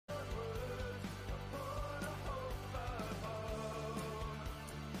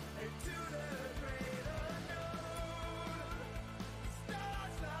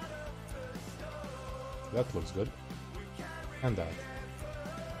That looks good. And that.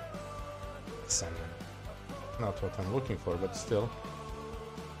 Salmon. Not what I'm looking for, but still.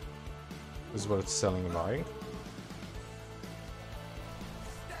 Is worth selling and buying.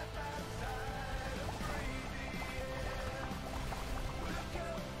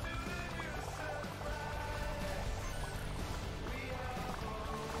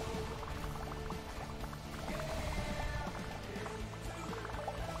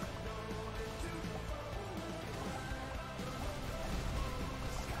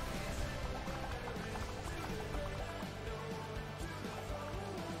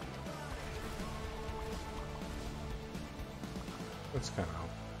 That's kind of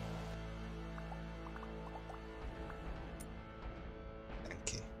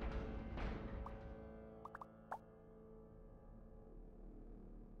okay.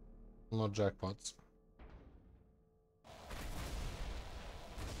 No jackpots.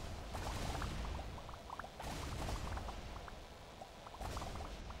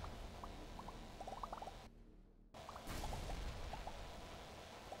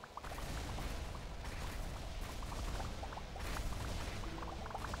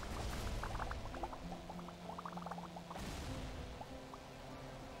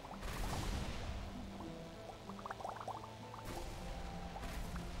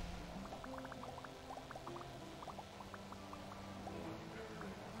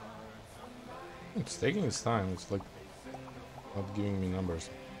 It's taking its time. It's like not giving me numbers.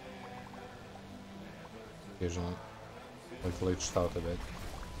 Occasionally, like glitched out a bit.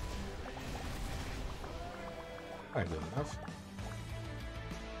 I good enough.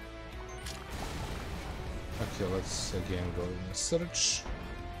 Okay, let's again go in search.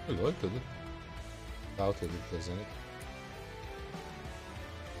 We go to it. Doubt it if there's any.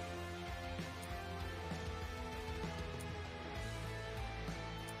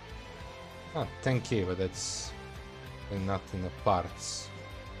 Ah, 10k, but that's not in the parts.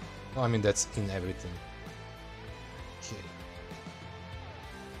 No, I mean that's in everything. Okay.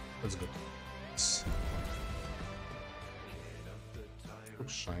 That's good.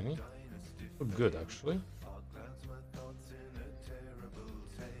 Looks shiny. Look good, actually.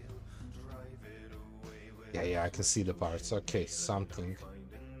 Yeah, I can see the parts. Okay, something.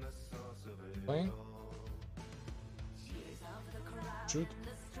 Playing? Shoot.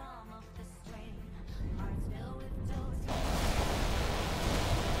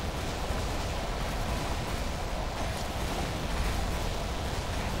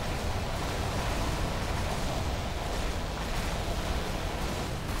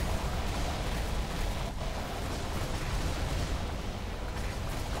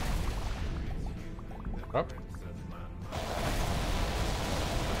 Up.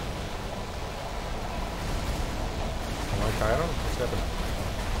 Like iron? What's happening?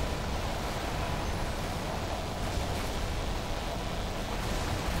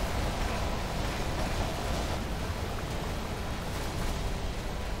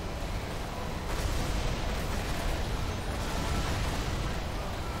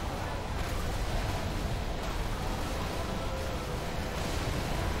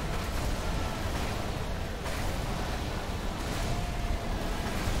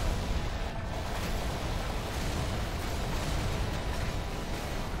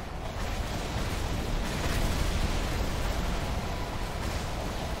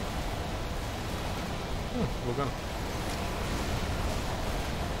 We're gonna.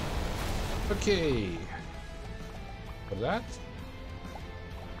 Okay. For that.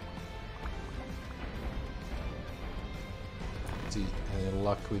 See any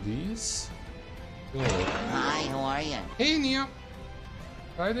luck with these? Hi, how are you? Hey, Nia.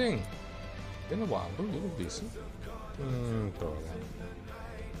 How you doing? Been a while. You look decent.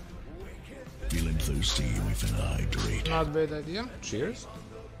 Feeling thirsty, we finna hydrate. Not a bad idea. Cheers.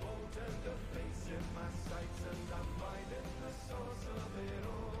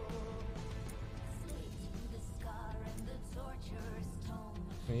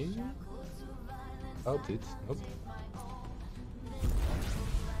 Maybe? Doubt it. Nope.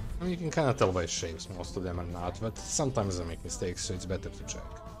 I mean, you can kind of tell by shapes, most of them are not, but sometimes I make mistakes, so it's better to check.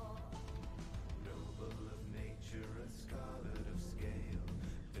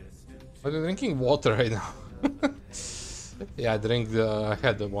 But I'm drinking water right now. Yeah, I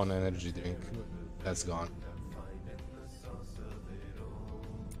had the one energy drink. That's gone.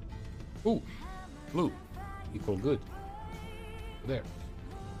 Ooh, blue. Equal good. There.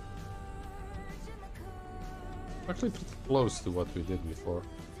 Actually pretty close to what we did before.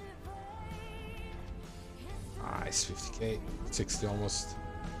 Nice, 50k. 60 almost.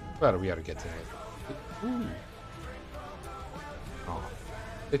 Well, we are getting it. Ooh. Oh.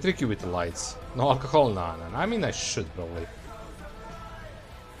 They trick you with the lights. No alcohol? No. I mean, I should probably.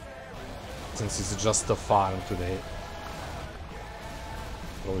 Since it's just a farm today.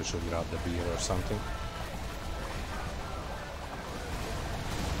 Probably should grab the beer or something.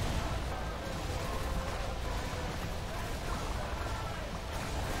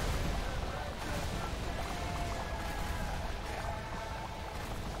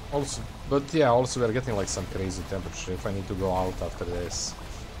 Also, but yeah, also we're getting like some crazy temperature if I need to go out after this.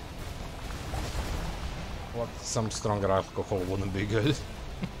 What, some stronger alcohol wouldn't be good.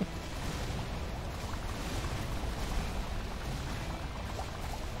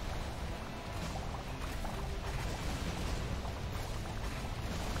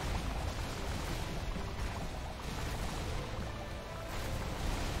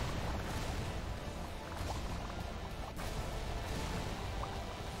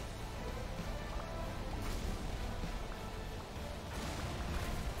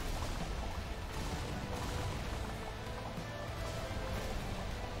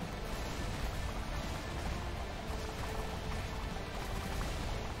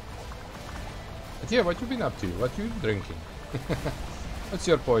 Yeah, what you been up to? What you drinking? What's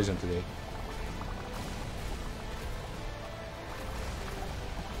your poison today?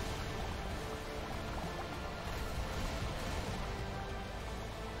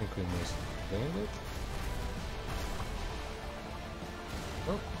 I think we must clean it.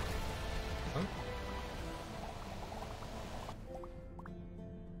 Oh. Huh?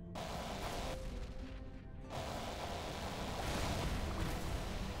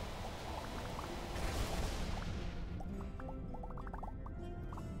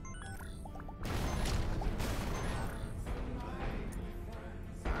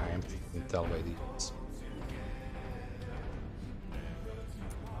 Tell by these.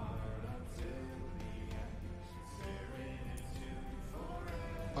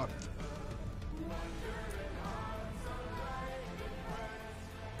 Oh.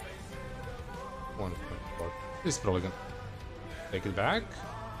 $1.4. This is probably gonna take it back.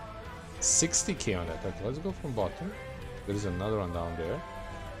 60k on that. Okay, let's go from bottom. There is another one down there.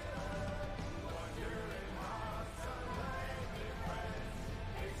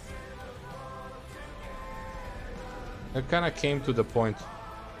 I kind of came to the point.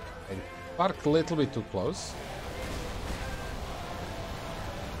 I parked a little bit too close.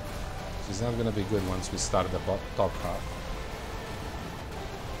 It's not gonna be good once we start the top half.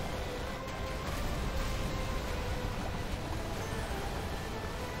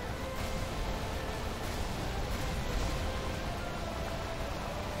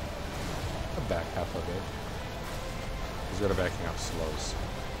 The back half of it. Because we're backing up slow. So.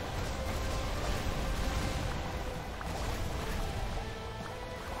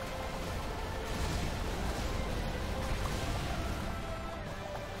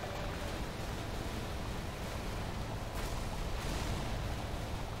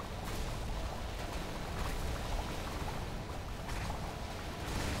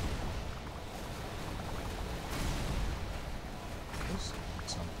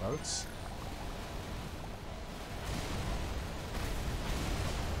 Some parts.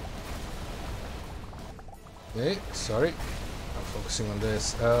 Okay, sorry. I'm focusing on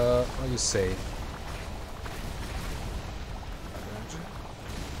this. What do you say?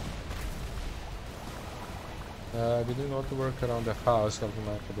 We do not work around the house, helping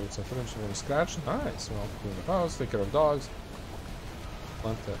my build some furniture from scratch. Nice. Well, clean the house, take care of dogs.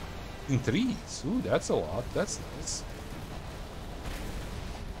 Plant in trees. Ooh, that's a lot. That's nice.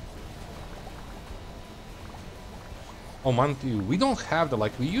 Oh man, we don't have them,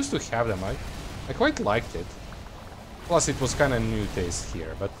 like we used to have them. I quite liked it. Plus it was kind of new taste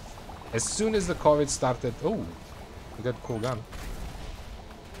here, but as soon as the COVID started, oh, we got a cool gun.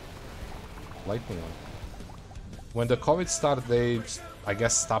 Lightning one. When the COVID started, they, I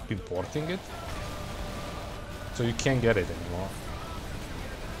guess, stopped importing it. So you can't get it anymore.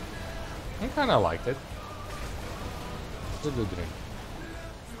 I kind of liked it. It's a good drink.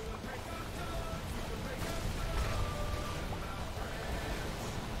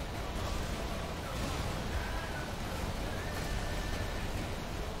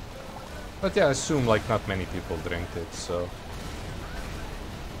 But yeah, I assume like not many people drank it, so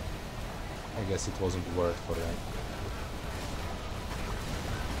I guess it wasn't worth for them.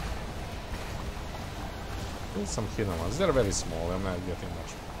 There's some hidden ones. They're very small. I'm not getting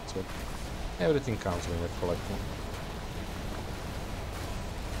much points, but everything counts when you're collecting.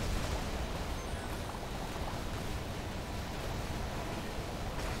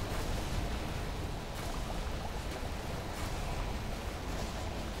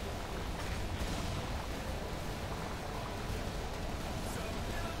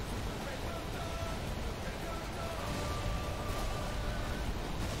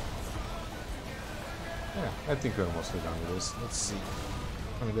 Yeah, I think we're mostly done with this. Let's see.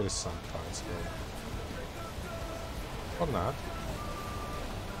 I mean, there is some cards here. Or not.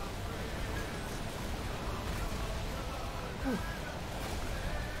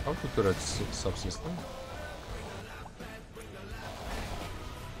 Auto turret subsystem.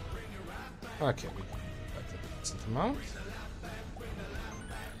 Okay, we got a decent amount.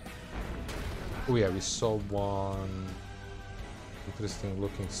 Oh yeah, we saw one interesting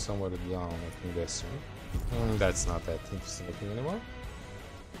looking somewhere down. I think this one. That's not that interesting looking anymore.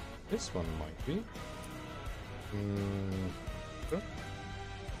 This one might be. Sure.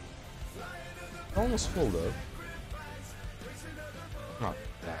 Almost full though. Not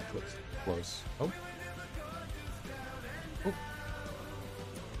that looks close. Oh. Oh.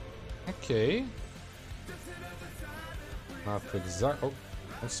 Okay. Not exact. Oh,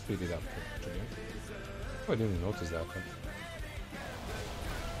 I'll speed it up again. Oh, I didn't notice that one.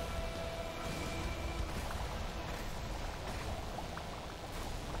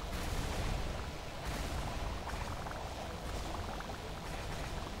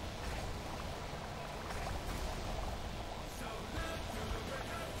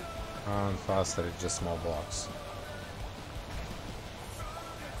 And faster, it's just small blocks.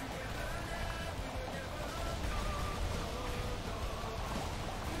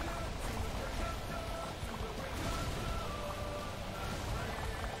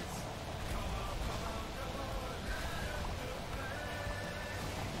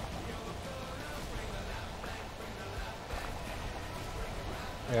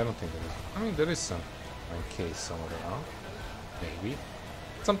 Yeah, I don't think there is. I mean, there is some case somewhere around. Maybe.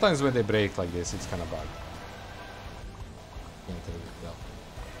 Sometimes when they break like this, it's kind of bugged. Can't really tell.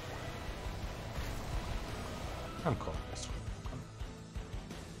 I'm calling this one.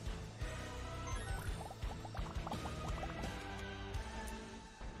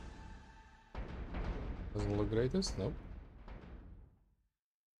 Doesn't look greatest? Nope.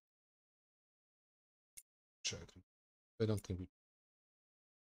 Sure. I don't think we.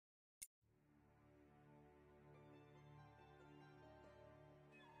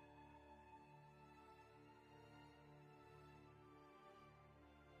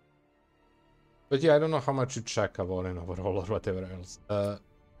 But yeah, I don't know how much you check Avorion overall or whatever else.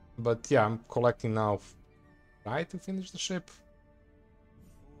 But yeah, I'm collecting now. Try to finish the ship.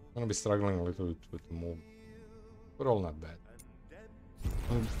 I'm gonna be struggling a little bit with the move. But all not bad.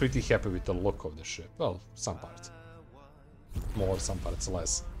 I'm pretty happy with the look of the ship. Well, some parts. More, some parts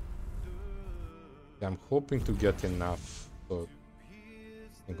less. Yeah, I'm hoping to get enough so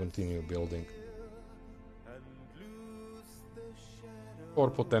I can continue building. Or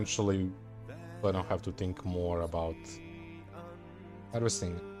potentially I don't have to think more about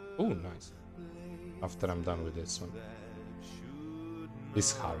harvesting. Oh, nice. After I'm done with this one.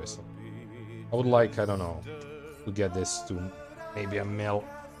 This harvest. I would like, I don't know, to get this to maybe a mill.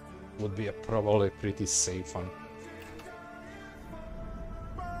 Would be a probably pretty safe one.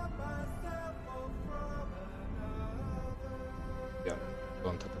 Yeah,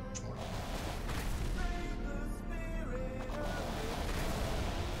 don't have much more.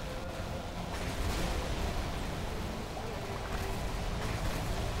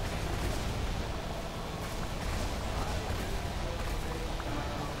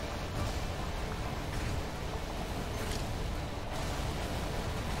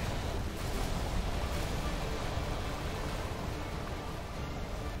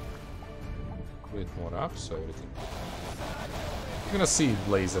 More up, so everything. You're gonna see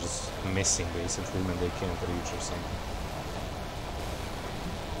lasers missing basically when they can't reach or something.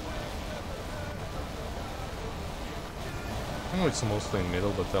 I know it's mostly in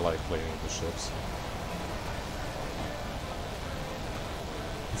middle, but I like playing with the ships.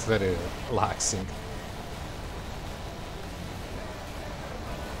 It's very relaxing.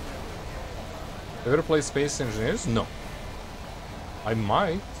 Ever play Space Engineers? No. I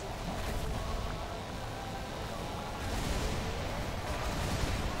might.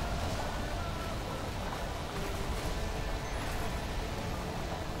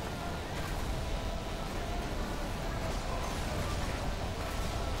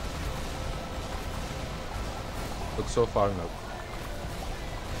 But so far, no.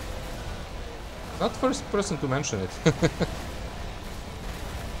 Not first person to mention it.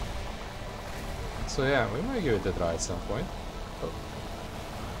 So yeah, we might give it a try at some point. Oh.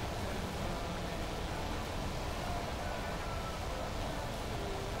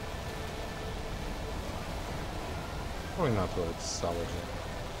 Probably not worth salvaging.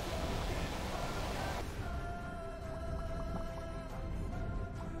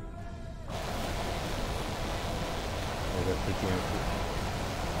 They're pretty empty.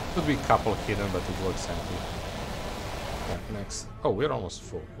 Could be a couple hidden, but it looks empty. Yeah, next. Oh, we're almost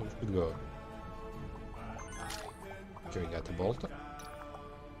full. We should go. Okay, we got the bolt.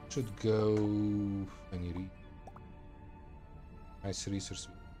 Should go. I need nice resource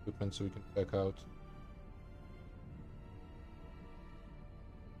equipment so we can check out.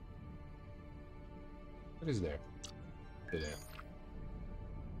 What is there? There.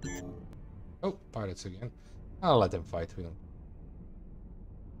 Oh, pirates again. I'll let them fight. We don't.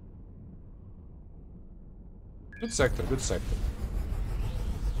 Good sector, good sector.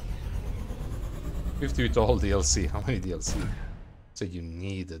 50 with all DLC. How many DLC? So you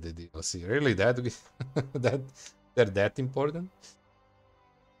need the DLC. Really? That they're that important?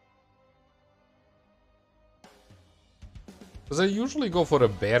 Because I usually go for the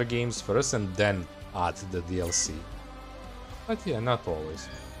bear games first and then add the DLC. But yeah, not always.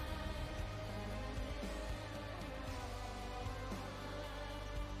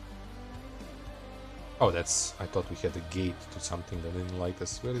 Oh, that's... I thought we had a gate to something that didn't like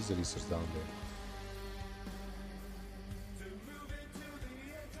us. Where is the resource down there?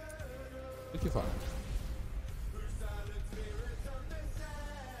 Pretty far.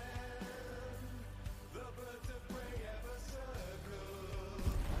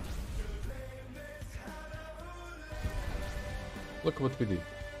 Look what we did.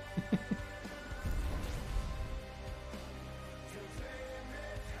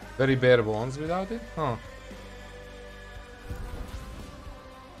 Very bare bones without it? Huh.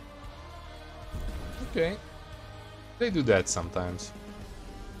 Okay. They do that sometimes.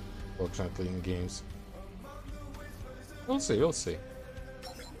 Fortunately in games. We'll see, we'll see.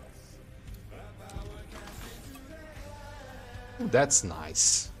 Ooh, that's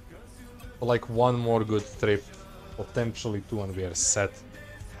nice. For like one more good trip. Potentially two, and we are set.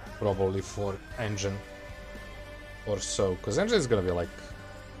 Probably for engine. Or so. Because engine is gonna be like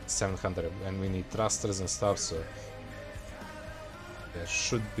 700 and we need thrusters and stuff, so yeah,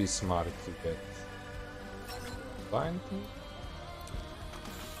 should be smart to get bind.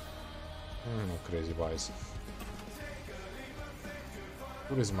 No crazy buys.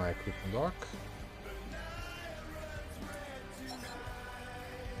 Where is my equipment dock?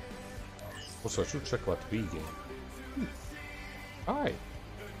 Also, I should check what we gain. Hi.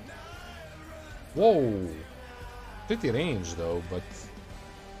 Whoa. Pretty range though, but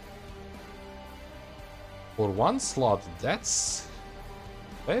for one slot, that's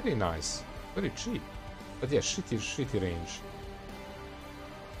very nice. Very cheap. But yeah, shitty range.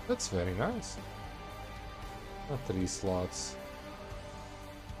 That's very nice. Not 3 slots.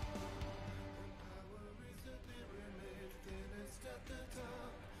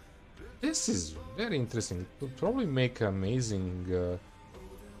 This is very interesting. It would probably make amazing... how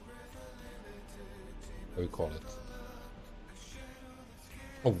do we call it?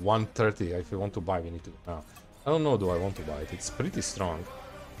 Oh, 130. If you want to buy, we need to... I don't know, do I want to buy it? It's pretty strong.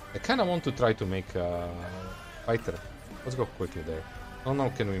 I kind of want to try to make a fighter. Let's go quickly there. I don't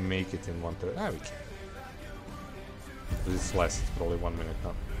know, can we make it in 130? Ah, we can. It's less, it's probably 1 minute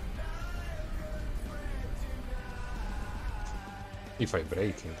now. If I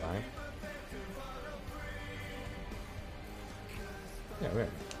break in time. Yeah, we're...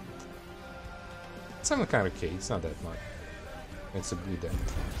 It's kind of okay, it's not that much. It's a good end.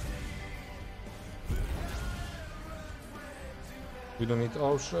 We don't need...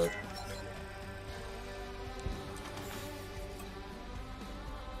 Oh, shit.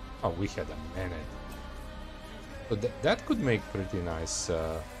 Oh, we had a minute. But that could make pretty nice...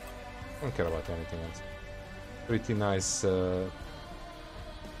 I don't care about anything else. Pretty nice...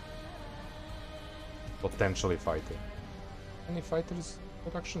 potentially fighter. Any fighters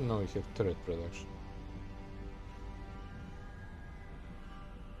production? No, we have turret production.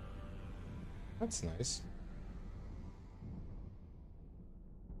 That's nice.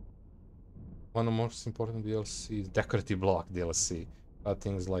 One of the most important DLC is decorative block DLC.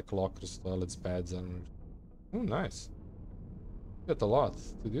 Things like lockers, toilets, beds, and... Oh, nice. Got a lot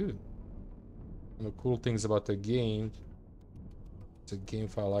to do. And the cool things about the game... The game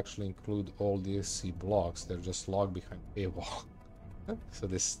file actually include all DLC blocks. They're just logged behind paywall. So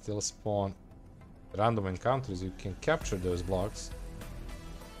they still spawn random encounters. You can capture those blocks.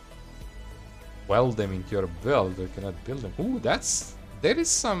 Weld them into your build. You cannot build them. Ooh, that's... There is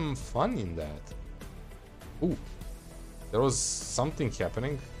some fun in that. Ooh. There was something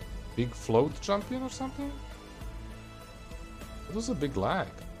happening. Big float champion or something? It was a big lag.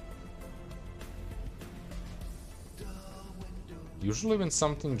 Usually when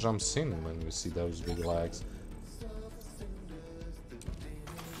something jumps in when we see those big lags.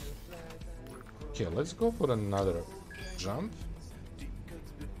 Okay, let's go for another jump.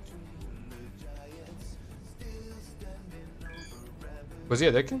 Because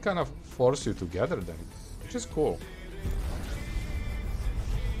yeah, they can kind of force you to gather them, which is cool.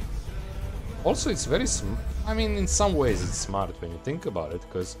 Also, it's very I mean, in some ways it's smart when you think about it,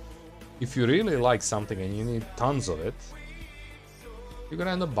 because if you really like something and you need tons of it, you're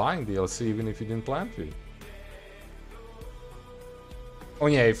gonna end up buying DLC even if you didn't plan to. Oh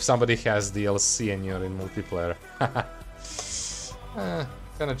yeah, if somebody has DLC and you're in multiplayer.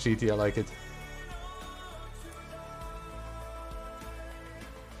 Kinda cheaty, I like it.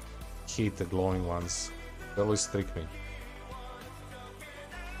 Hate the glowing ones. They always trick me.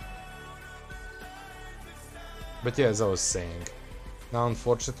 But yeah, as I was saying, now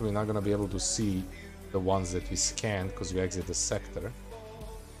unfortunately we're not gonna be able to see the ones that we scanned because we exit the sector.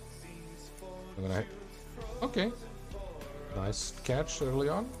 I'm gonna... Okay. Nice catch early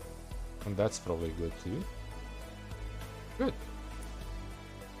on. And that's probably good too. Good.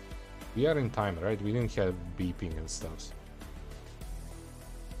 We are in time, right? We didn't have beeping and stuff.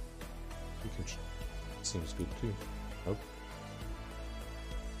 We can... Seems good too. Nope.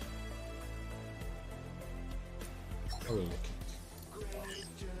 Oh, look.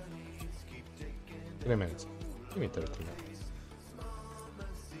 3 minutes. Give me 30 minutes.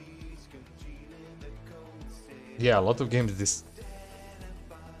 Yeah, a lot of games this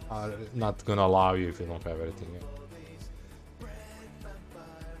are not gonna allow you if you don't have everything yet.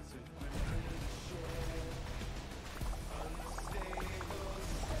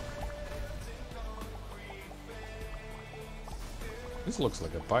 This looks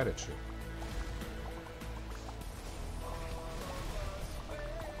like a pirate ship.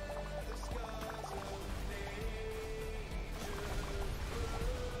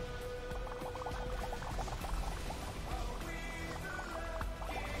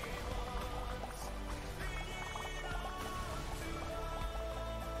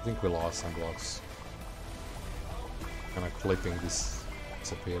 I think we lost some blocks. Kind of clipping this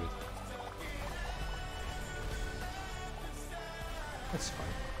disappeared. That's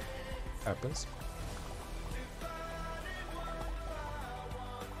fine. Happens.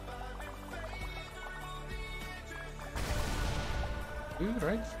 Good,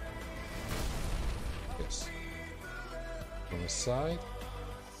 right? Yes. On the side.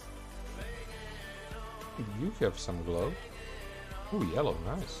 You have some glow. Oh, yellow,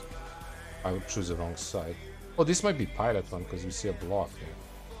 nice. I would choose the wrong side. Oh, this might be pirate one because we see a block here.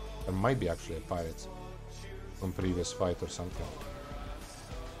 There might be actually a pirate from previous fight or something.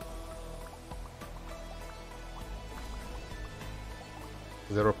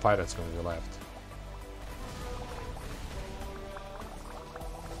 There are pirates going to the left.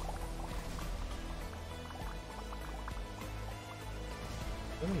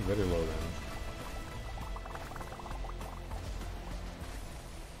 They're very low range.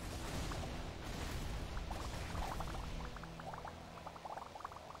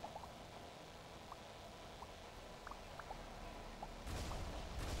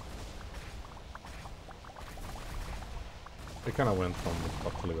 They kind of went from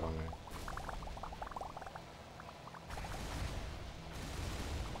totally wrong way.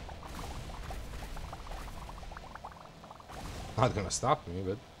 Not gonna stop me,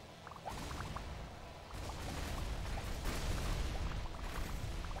 but...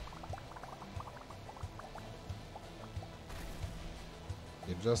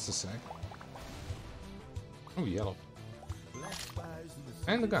 Yeah, just a sec. Oh, yellow.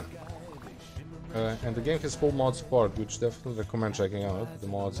 And the gun. And the game has full mod support, which definitely recommend checking out. The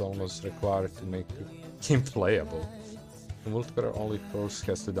mods are almost required to make the game playable. The multiplayer only host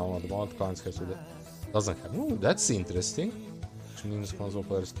has to download the mod, clients has to doesn't have. Ooh, that's interesting. Which means console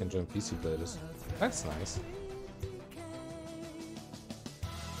players can join PC players. That's nice.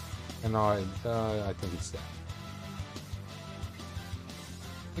 And now I think it's that.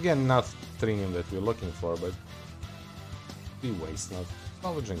 Again, not trinium that we're looking for, but we waste not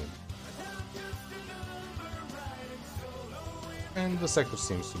salvaging it. And the sector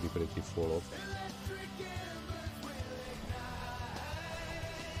seems to be pretty full of.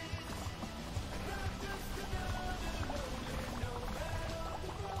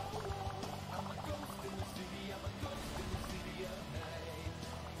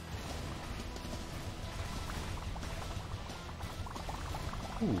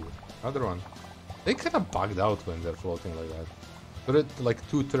 Ooh, another one. They kind of bugged out when they're floating like that. But it like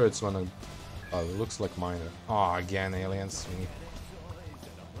 2/3 when it looks like minor. Oh, again aliens.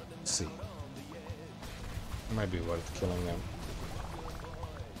 Let's see. It might be worth killing them.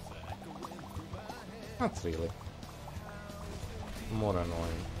 Not really. More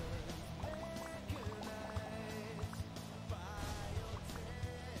annoying.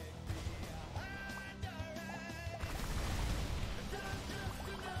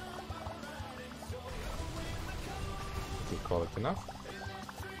 that enough?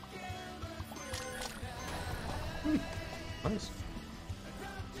 Nice.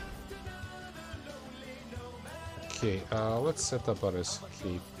 Okay, let's set up our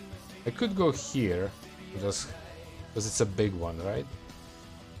escape. I could go here, just because it's a big one, right?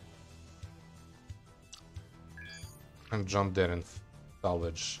 And jump there and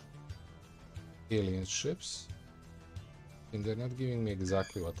salvage alien ships. And they're not giving me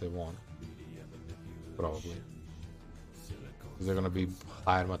exactly what I want. Probably. They're gonna be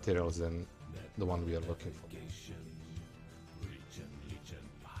higher materials than the one we are looking for.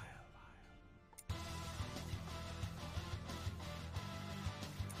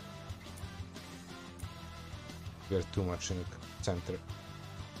 We're too much in the center.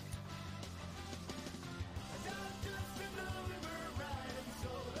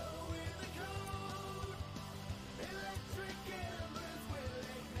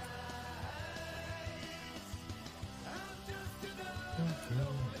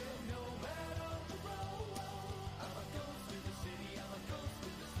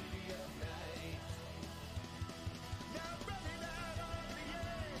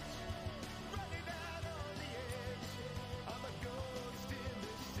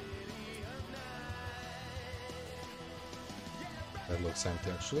 That looks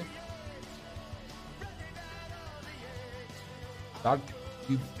empty actually. Dark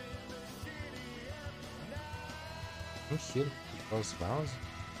cube. I'm here because bounds.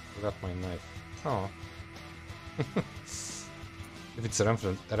 Forgot my knife. Oh. If it's a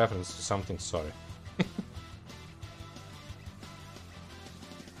reference to something, sorry.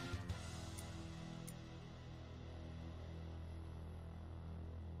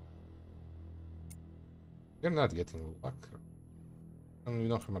 You're not getting luck. And we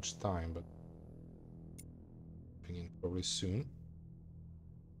don't have much time, but in probably soon.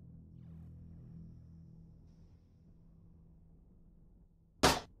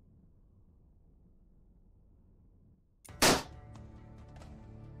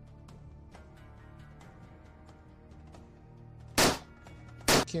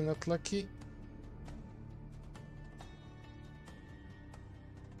 Lucky, not lucky.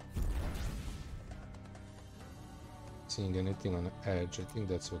 Seeing anything on the edge, I think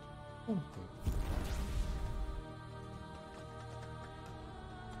that's what. Oh.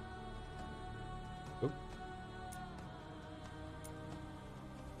 Oh.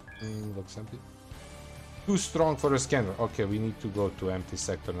 Looks empty. Too strong for a scanner. Okay, we need to go to empty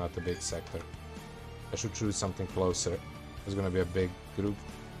sector, not a big sector. I should choose something closer. There's gonna be a big group.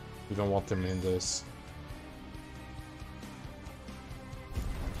 We don't want them in this.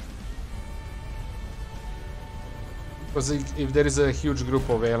 Because if there is a huge group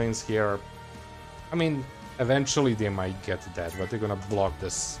of aliens here, I mean, eventually they might get dead, but they're gonna block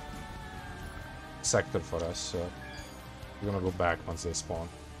this sector for us, so we're gonna go back once they spawn.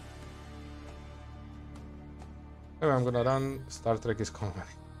 Anyway, I'm gonna run. Star Trek is coming.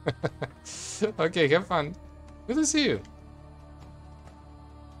 Okay, have fun. Good to see you.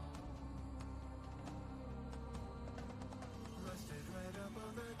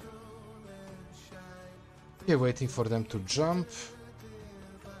 Okay, waiting for them to jump.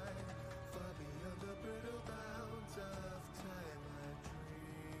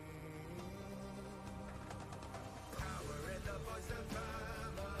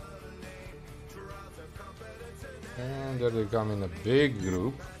 And there they come in a big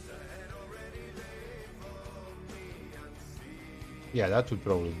group. Yeah, that would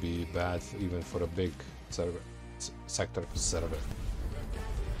probably be bad even for a big server, sector server.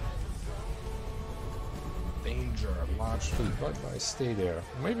 Danger, large fleet, bye-bye, stay there.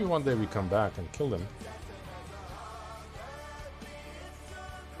 Maybe one day we come back and kill them.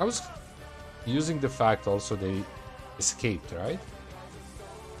 I was using the fact also they escaped, right?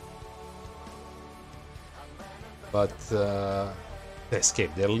 But they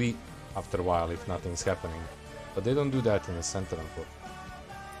escape, they leave after a while if nothing's happening. But they don't do that in the center, unfortunately.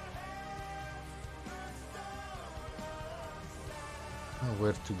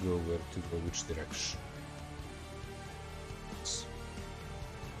 Where to go, which direction?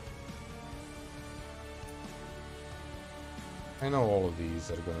 I know all of these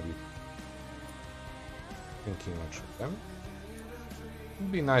are gonna be thinking much of them. It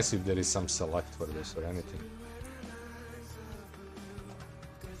would be nice if there is some select for this or anything.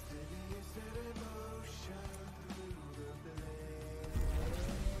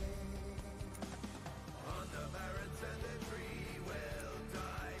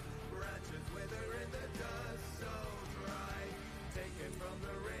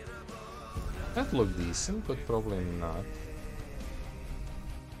 That looked decent, but probably not.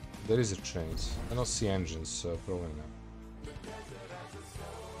 There is a chance. I don't see engines, so probably not.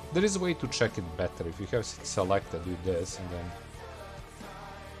 There is a way to check it better. If you have selected, do this, and then...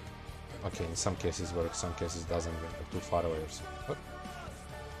 Okay, in some cases works, some cases doesn't when you're too far away or something. What?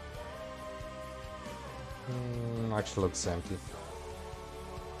 Actually looks empty.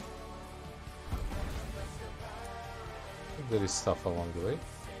 There is stuff along the way.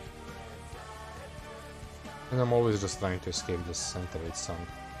 And I'm always just trying to escape this center with some...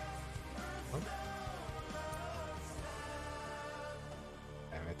 What?